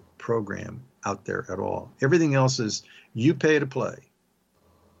type program out there at all. Everything else is you pay to play.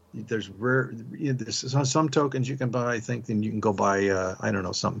 There's some tokens you can buy. I think then you can go buy I don't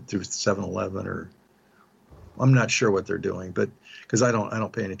know, something through 7-Eleven, or I'm not sure what they're doing, but because I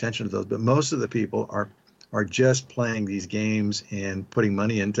don't pay any attention to those. But most of the people are just playing these games and putting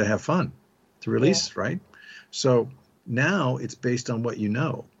money in to have fun, to release, right? So now it's based on what you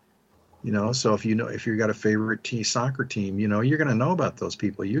know. So if you've got a favorite soccer team, you're going to know about those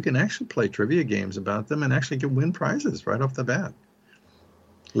people. You can actually play trivia games about them and actually win prizes right off the bat.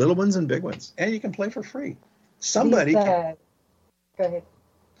 Little ones and big ones. And you can play for free. Go ahead.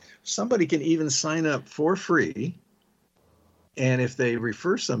 Somebody can even sign up for free. And if they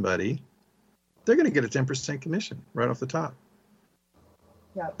refer somebody, they're going to get a 10% commission right off the top.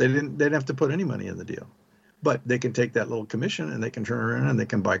 Yeah. They didn't have to put any money in the deal. But they can take that little commission and they can turn around and they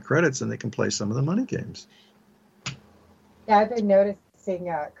can buy credits and they can play some of the money games. Yeah, I've been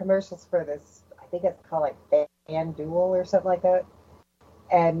noticing commercials for this. I think it's called like FanDuel or something like that.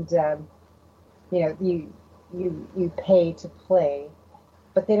 And you pay to play,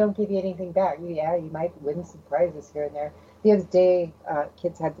 but they don't give you anything back. You might win some prizes here and there. The other day,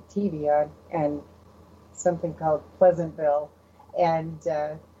 kids had the TV on and something called Pleasantville, and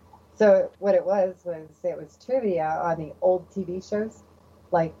so what it was trivia on the old TV shows,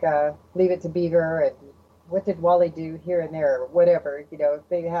 like Leave It to Beaver and What Did Wally Do Here and There, or whatever.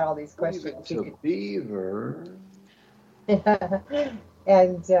 They had all these questions. Leave It to Beaver.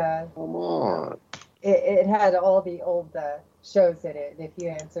 And come on, it had all the old shows in it, and if you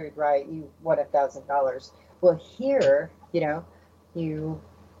answered right, you won $1,000. Well, here, you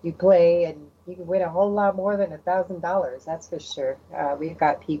play and you can win a whole lot more than $1,000. That's for sure. We've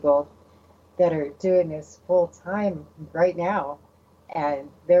got people that are doing this full time right now, and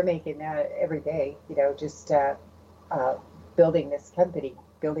they're making that every day. Just building this company,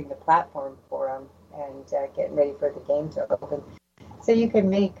 building the platform for them, and getting ready for the game to open. So you can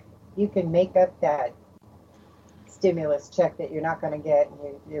make up that stimulus check that you're not going to get,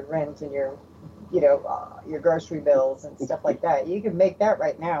 and your rent and your grocery bills and stuff like that. You can make that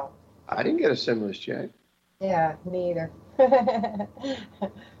right now. I didn't get a stimulus check. Yeah, me either.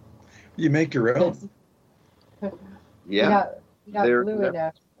 You make your own. Yeah, you're not blue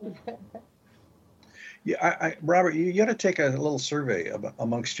enough. Yeah, Robert, you got to take a little survey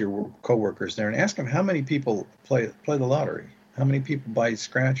amongst your coworkers there and ask them how many people play the lottery. How many people buy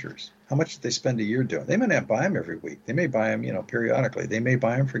scratchers? How much do they spend a year doing? They may not buy them every week. They may buy them, periodically. They may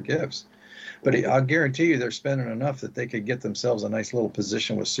buy them for gifts. But I'll guarantee you they're spending enough that they could get themselves a nice little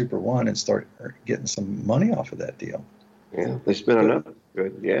position with SuperOne and start getting some money off of that deal. Yeah, they spend enough.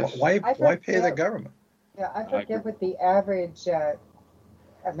 Good, yes. Why pay the government? Yeah, I forget what the average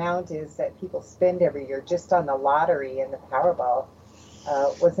amount is that people spend every year just on the lottery and the Powerball.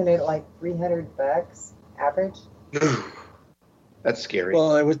 Wasn't it like $300 average? That's scary.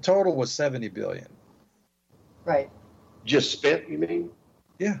 Well, total was $70 billion. Right. Just spent, you mean?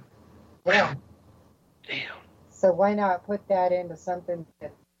 Yeah. Yeah. Damn. So why not put that into something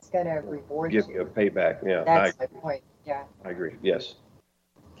that's going to reward Give you a payback. Yeah. That's my point. Yeah. I agree. Yes.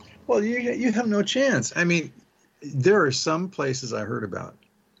 Well, you have no chance. I mean, there are some places I heard about.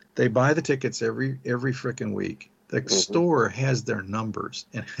 They buy the tickets every freaking week. The store has their numbers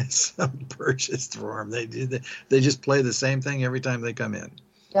and has some purchased for them. They just play the same thing every time they come in.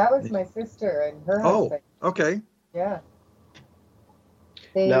 That was my sister and her husband. Oh, okay. Yeah.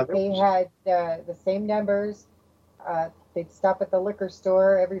 They had the same numbers. They'd stop at the liquor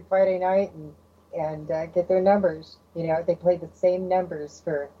store every Friday night and get their numbers. They played the same numbers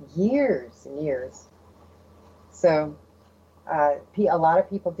for years and years. So a lot of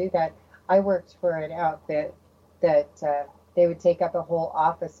people do that. I worked for an outfit that they would take up a whole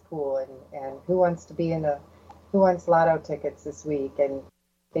office pool, and who wants to be in the who wants lotto tickets this week, and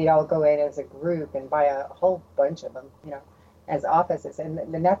they'd all go in as a group and buy a whole bunch of them, as offices,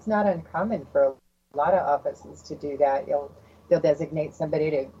 and that's not uncommon for a lot of offices to do that. You'll designate somebody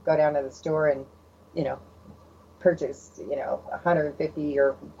to go down to the store and you know purchase 150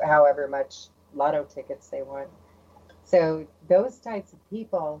 or however much lotto tickets they want. So those types of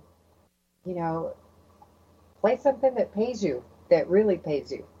people, you know, play something that pays you, that really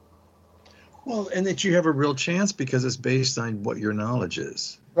pays you. Well, and that you have a real chance because it's based on what your knowledge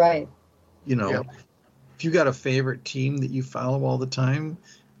is. Right. Yeah. If you got a favorite team that you follow all the time,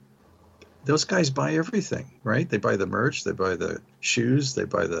 those guys buy everything, right? They buy the merch, they buy the shoes, they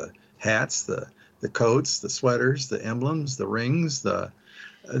buy the hats, the coats, the sweaters, the emblems, the rings,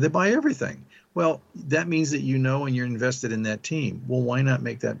 they buy everything. Well, that means that and you're invested in that team. Well, why not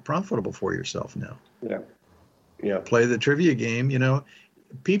make that profitable for yourself now? Yeah. Play the trivia game,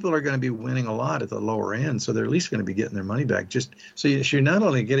 people are going to be winning a lot at the lower end, so they're at least going to be getting their money back. Just so you're not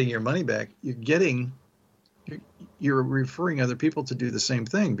only getting your money back, you're referring other people to do the same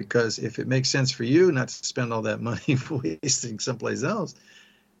thing, because if it makes sense for you not to spend all that money wasting someplace else,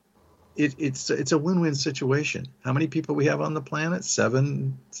 it's a win-win situation. How many people we have on the planet?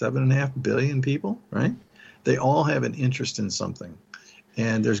 7.5 billion people, right? They all have an interest in something,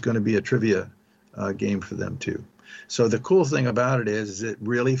 and there's going to be a trivia game for them too. So the cool thing about it is it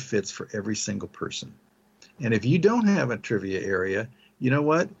really fits for every single person. And if you don't have a trivia area, you know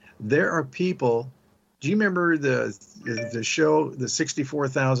what? There are people. Do you remember the show, the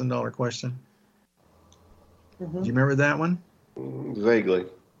 $64,000 question? Mm-hmm. Do you remember that one? Vaguely.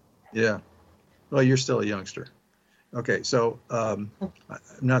 Yeah. Well, you're still a youngster. Okay, so I'm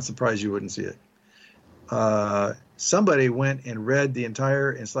not surprised you wouldn't see it. Somebody went and read the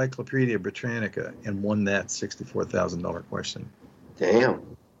entire Encyclopedia Britannica and won that $64,000 question. Damn.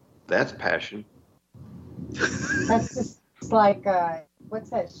 That's passion. That's just like,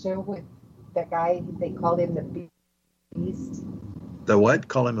 what's that show with the guy, they called him the Beast? The what?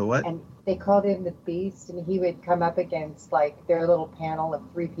 Call him the what? And they called him the Beast, and he would come up against like their little panel of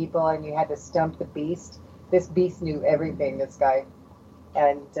 3 people, and you had to stump the Beast. This Beast knew everything, this guy.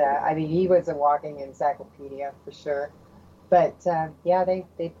 And he was a walking encyclopedia for sure. But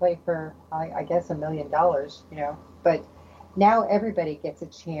they play for, I guess, $1 million, But now everybody gets a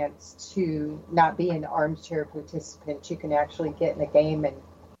chance to not be an armchair participant. You can actually get in a game, and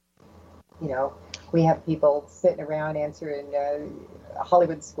we have people sitting around answering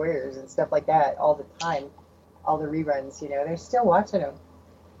Hollywood Squares and stuff like that all the time, all the reruns. They're still watching them.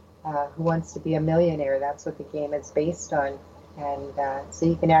 Who Wants to Be a Millionaire? That's what the game is based on. And so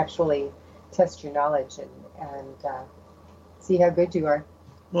you can actually test your knowledge and see how good you are.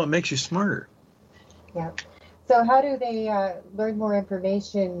 Well, it makes you smarter. Yeah. So how do they learn more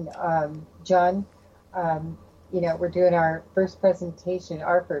information, John? We're doing our first presentation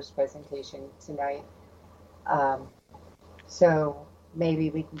tonight. So maybe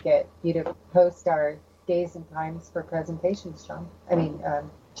we can get you to post our days and times for presentations,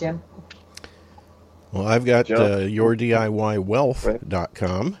 Jim. Well, I've got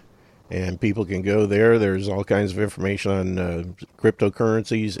yourdiywealth.com, and people can go there. There's all kinds of information on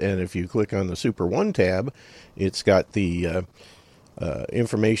cryptocurrencies, and if you click on the SuperOne tab, it's got the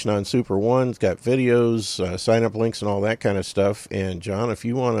information on SuperOne. It's got videos, sign-up links, and all that kind of stuff. And, John, if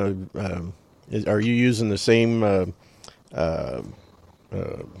you want to, are you using the same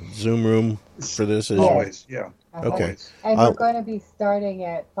Zoom room for this? Always, yeah. Okay. Always. And we're going to be starting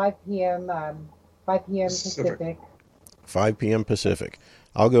at 5 p.m. 5 p.m. Pacific. 5 p.m. Pacific.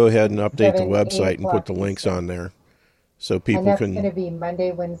 I'll go ahead and update the 7, website 8 and put the links Eastern. on there so people and that's can. going to be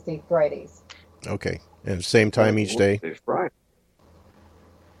Monday, Wednesday, Fridays. Okay. And same time each day? Right.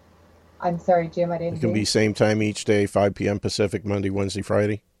 I'm sorry, Jim, I didn't It can hear be you. same time each day, 5 p.m. Pacific, Monday, Wednesday,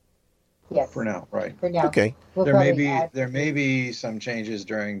 Friday? Yes. For now, right. For now. Okay. We'll There may probably be some changes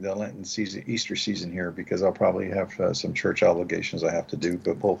during the Lenten season, Easter season here, because I'll probably have some church obligations I have to do,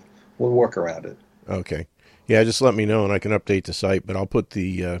 but we'll work around it. Okay. Yeah, just let me know and I can update the site, but I'll put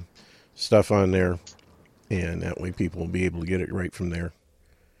the stuff on there, and that way people will be able to get it right from there.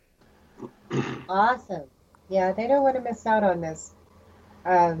 Awesome. Yeah, they don't want to miss out on this.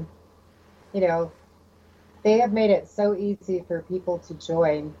 They have made it so easy for people to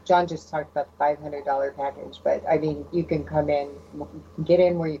join. John just talked about the $500 package, but you can come in, get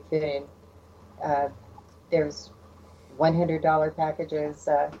in where you fit in. There's $100 packages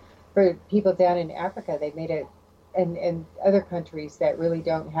for people down in Africa. They've made it, and other countries that really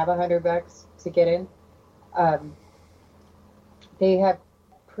don't have $100 to get in. They have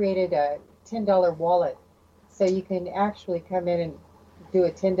created a $10 wallet, so you can actually come in and do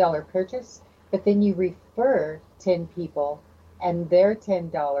a $10 purchase, but then you refer 10 people, and their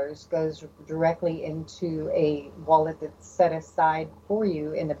 $10 goes directly into a wallet that's set aside for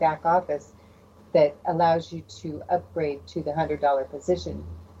you in the back office that allows you to upgrade to the $100 position.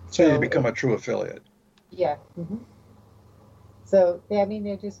 So you become a true affiliate. Yeah. Mm-hmm. So, I mean,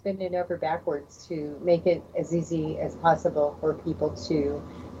 they're just bending over backwards to make it as easy as possible for people to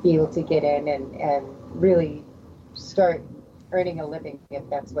be able to get in and really start earning a living if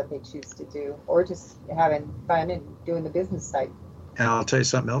that's what they choose to do, or just having fun and doing the business side. And I'll tell you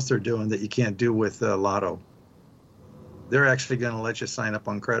something else they're doing that you can't do with Lotto. They're actually going to let you sign up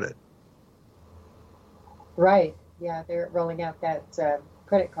on credit. Right. Yeah, they're rolling out that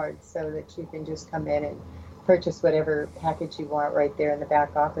credit card so that you can just come in and purchase whatever package you want right there in the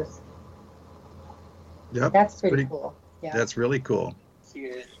back office. Yep. That's pretty cool. Yeah. That's really cool.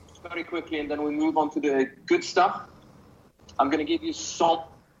 Very quickly, and then we move on to the good stuff. I'm going to give you some.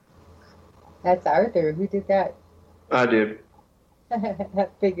 That's Arthur. Who did that? I did.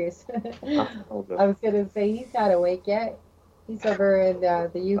 That figures. I was going to say he's not awake yet. He's over in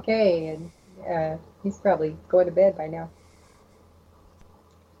the UK, and he's probably going to bed by now.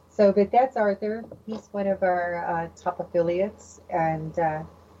 So, but that's Arthur. He's one of our top affiliates, and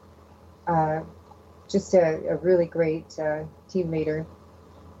just a really great team leader.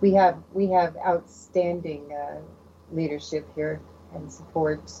 We have outstanding leadership here and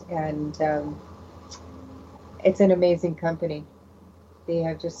support, and it's an amazing company. They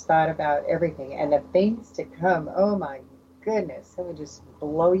have just thought about everything, and the things to come. Oh my goodness, it would just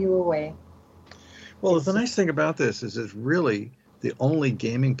blow you away. Well, the nice thing about this is it's really the only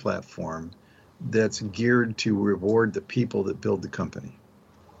gaming platform that's geared to reward the people that build the company.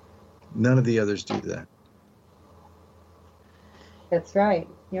 None of the others do that. That's right.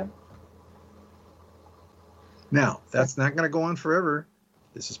 Yep. Now, that's not going to go on forever.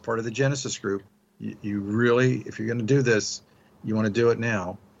 This is part of the Genesis group. You really, if you're going to do this, you want to do it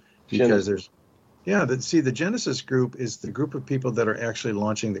now, because the Genesis group is the group of people that are actually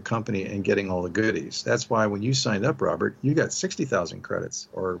launching the company and getting all the goodies. That's why when you signed up, Robert, you got 60,000 credits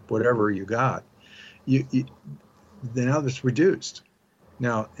or whatever you got. Now it's reduced.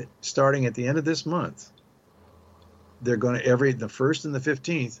 Now, starting at the end of this month, they're going to the 1st and the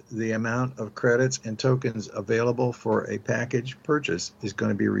 15th, the amount of credits and tokens available for a package purchase is going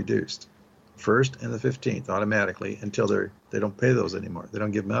to be reduced. 1st and the 15th automatically until they don't pay those anymore. They don't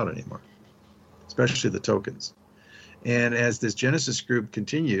give them out anymore, especially the tokens. And as this Genesis group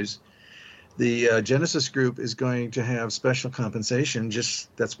continues, the Genesis group is going to have special compensation.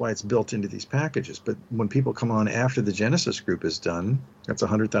 That's why it's built into these packages. But when people come on after the Genesis group is done, that's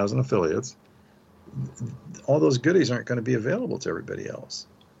 100,000 affiliates. All those goodies aren't going to be available to everybody else.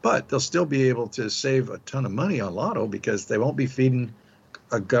 But they'll still be able to save a ton of money on Lotto because they won't be feeding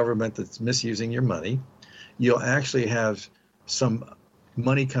a government that's misusing your money. You'll actually have some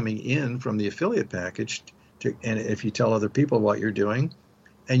money coming in from the affiliate package, and if you tell other people what you're doing,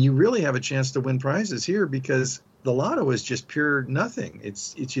 and you really have a chance to win prizes here because the Lotto is just pure nothing.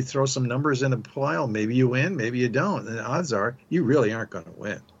 It's you throw some numbers in a pile, maybe you win, maybe you don't, and the odds are you really aren't going to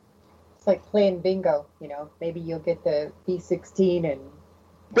win. It's like playing bingo, maybe you'll get the B16 and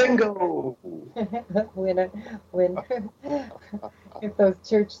bingo. when if those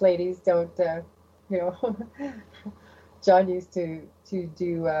church ladies don't, John used to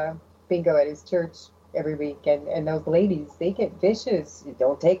do bingo at his church every week, and those ladies, they get vicious. You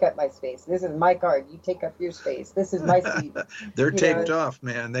don't take up my space. This is my card. You take up your space. This is my seat. They're taped off,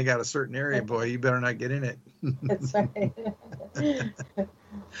 man. They got a certain area, boy. You better not get in it. That's right.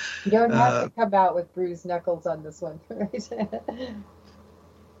 You don't have to come out with bruised knuckles on this one, right?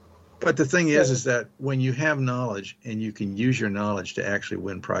 But the thing is that when you have knowledge and you can use your knowledge to actually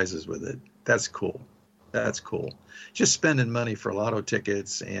win prizes with it, that's cool. That's cool. Just spending money for lotto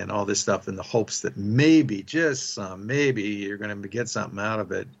tickets and all this stuff in the hopes that maybe you're going to get something out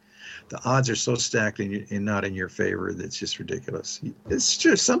of it. The odds are so stacked and not in your favor that it's just ridiculous. It's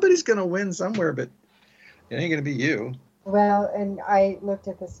just somebody's going to win somewhere, but it ain't going to be you. Well, and I looked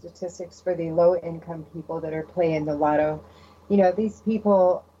at the statistics for the low-income people that are playing the lotto. These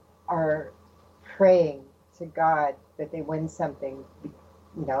people are praying to God that they win something,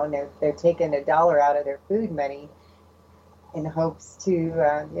 and they're taking $1 out of their food money in hopes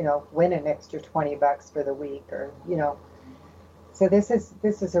to, win an extra $20 for the week, or. So this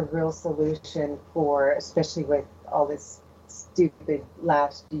is a real solution for, especially with all this stupid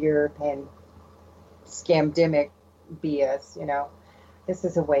last year scamdemic BS. This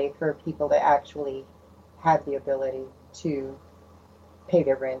is a way for people to actually have the ability to pay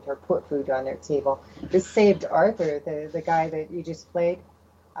their rent or put food on their table. This saved Arthur, the guy that you just played.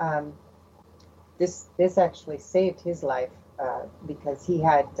 this actually saved his life because he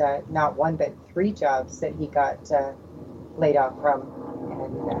had not one but 3 jobs that he got laid off from,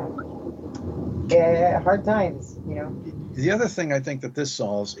 and hard times, you know. The other thing I think that this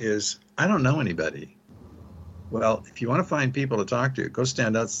solves is I don't know anybody. Well, if you want to find people to talk to, go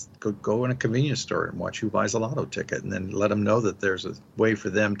stand out, go in a convenience store and watch who buys a lotto ticket, and then let them know that there's a way for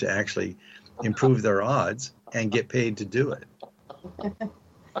them to actually improve their odds and get paid to do it.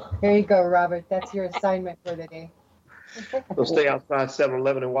 Here you go, Robert. That's your assignment for the day. So stay outside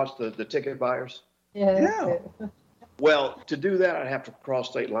 7-Eleven and watch the ticket buyers. Yeah. Well, to do that, I'd have to cross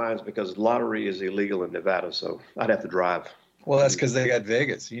state lines because lottery is illegal in Nevada, so I'd have to drive. Well, that's because they got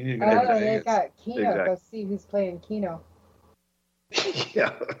Vegas. You need to go to Vegas. They got Keno. Exactly. Go see who's playing Keno.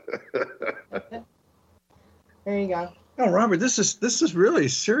 Yeah. There you go. No, Robert, this is really a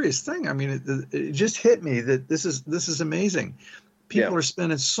serious thing. I mean, it just hit me that this is amazing. People are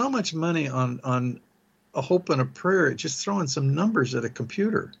spending so much money on a hope and a prayer, just throwing some numbers at a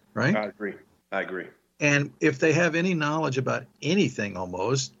computer, right? I agree. And if they have any knowledge about anything,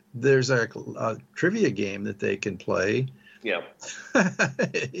 almost, there's a trivia game that they can play. Yeah.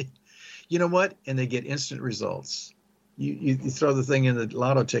 You know what? And they get instant results. You throw the thing in the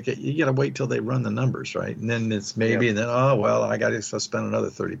lotto ticket, you got to wait till they run the numbers, right? And then it's maybe, and then, oh, well, I got to spend another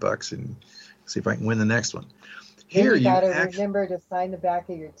 $30 and see if I can win the next one. Here you got to remember to sign the back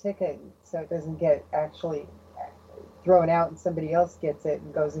of your ticket so it doesn't get actually thrown out and somebody else gets it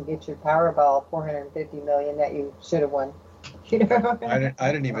and goes and gets your Powerball $450 million that you should have won. You know?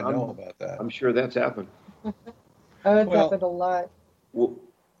 I didn't even know about that. I'm sure that's happened. It's happened a lot. Well,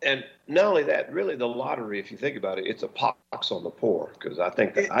 and not only that, really, the lottery, if you think about it, it's a pox on the poor, because I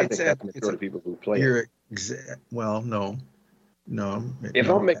think that's the majority of people who play it. Well, no. If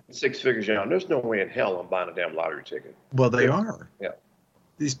I'm making 6 figures now, there's no way in hell I'm buying a damn lottery ticket. Well, they are. Yeah.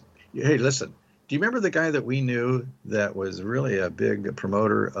 Hey, listen. Do you remember the guy that we knew that was really a big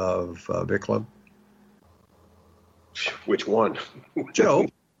promoter of Big Club? Which one? Joe.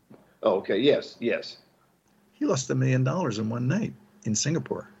 Oh, okay. Yes. He lost $1 million in one night in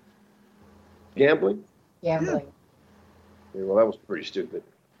Singapore. Gambling? Gambling. Yeah, well, that was pretty stupid.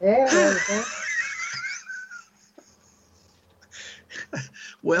 Yeah.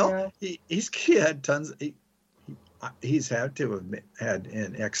 Well, he had tons. He's had to have had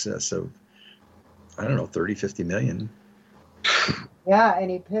in excess of, I don't know, 30, 50 million. Yeah,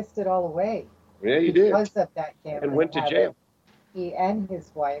 and he pissed it all away. Yeah, he did. Because of that gambling. And went to jail. He and his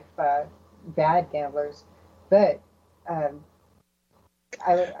wife, bad gamblers. But I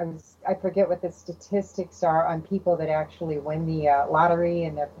forget what the statistics are on people that actually win the lottery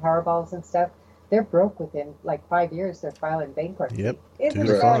and the Powerballs and stuff. They're broke within like 5 years. They're filing bankruptcy. Yep. Isn't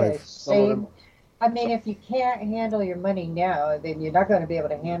that a shame? I mean, if you can't handle your money now, then you're not going to be able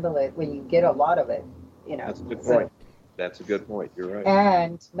to handle it when you get a lot of it. You know. That's a good point. That's a good point. You're right.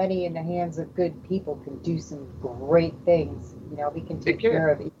 And money in the hands of good people can do some great things. You know, we can take care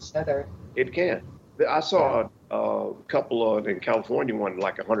of each other. It can. I saw a couple in California won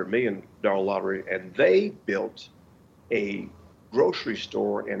like $100 million lottery, and they built a grocery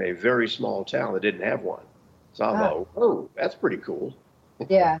store in a very small town that didn't have one. So I thought, oh, that's pretty cool.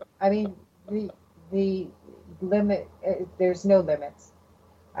 Yeah, I mean, the limit, there's no limits.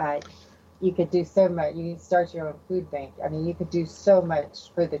 You could do so much. You can start your own food bank. I mean, you could do so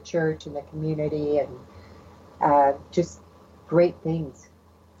much for the church and the community, and just great things.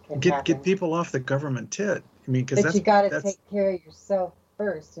 Get people off the government tit. I mean, because you got to take care of yourself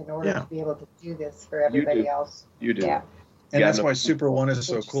first in order to be able to do this for everybody else. You do. Yeah. And that's why SuperOne is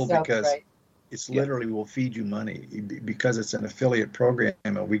so cool, because it's Yeah. literally will feed you money because it's an affiliate program,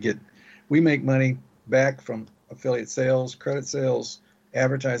 and we make money back from affiliate sales, credit sales,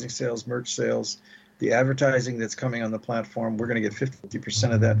 advertising sales, merch sales. The advertising that's coming on the platform, we're going to get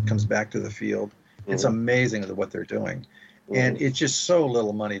 50% of that comes back to the field. Mm-hmm. It's amazing what they're doing. Mm-hmm. And it's just so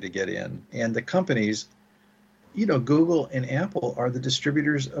little money to get in. And the companies, you know, Google and Apple are the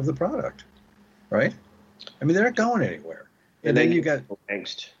distributors of the product, right? I mean, they're not going anywhere. And then you got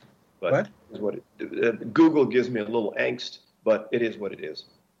angst. But what? Google gives me a little angst, but it is what it is.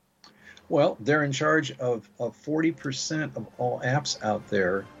 Well, they're in charge of 40% of all apps out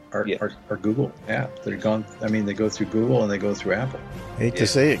there are Google apps. They're gone. I mean, they go through Google and they go through Apple. Hate to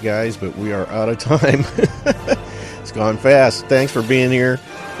say it, guys, but we are out of time. It's gone fast. Thanks for being here.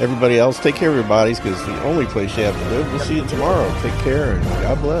 Everybody else, take care of your bodies, because the only place you have to live. We'll see you tomorrow. Take care, and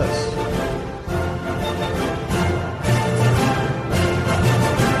God bless.